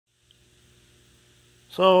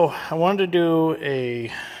So I wanted to do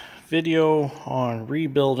a video on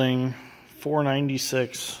rebuilding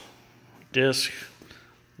 496 disc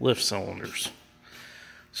lift cylinders.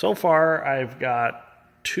 So far I've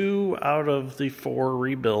got 2 out of the 4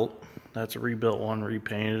 rebuilt. That's a rebuilt one,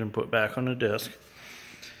 repainted and put back on the disc.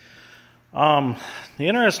 The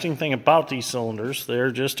interesting thing about these cylinders,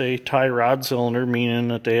 they're just a tie rod cylinder, meaning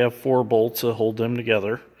that they have 4 bolts that hold them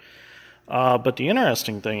together. But the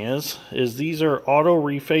interesting thing is these are auto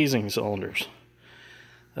rephasing cylinders.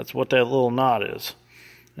 That's what that little knot is.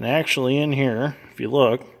 And actually in here, if you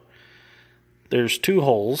look, there's 2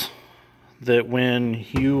 holes that when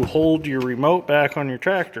you hold your remote back on your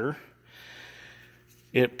tractor,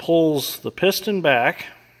 it pulls the piston back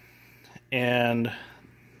and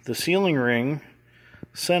the sealing ring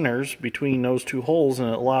centers between those 2 holes, and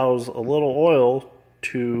it allows a little oil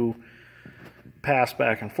to pass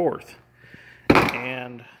back and forth.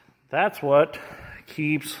 And that's what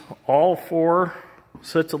keeps all 4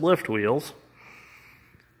 sets of lift wheels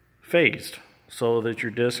phased, so that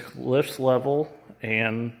your disc lifts level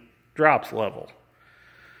and drops level.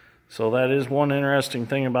 So that is one interesting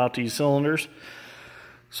thing about these cylinders.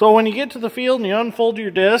 So when you get to the field and you unfold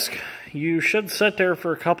your disc, you should sit there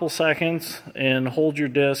for a couple seconds and hold your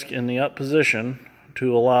disc in the up position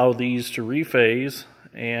to allow these to rephase,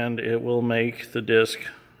 and it will make the disc,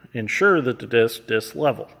 ensure that the disc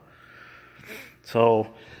level. So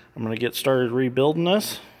I'm going to get started rebuilding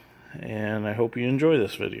this, and I hope you enjoy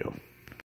this video.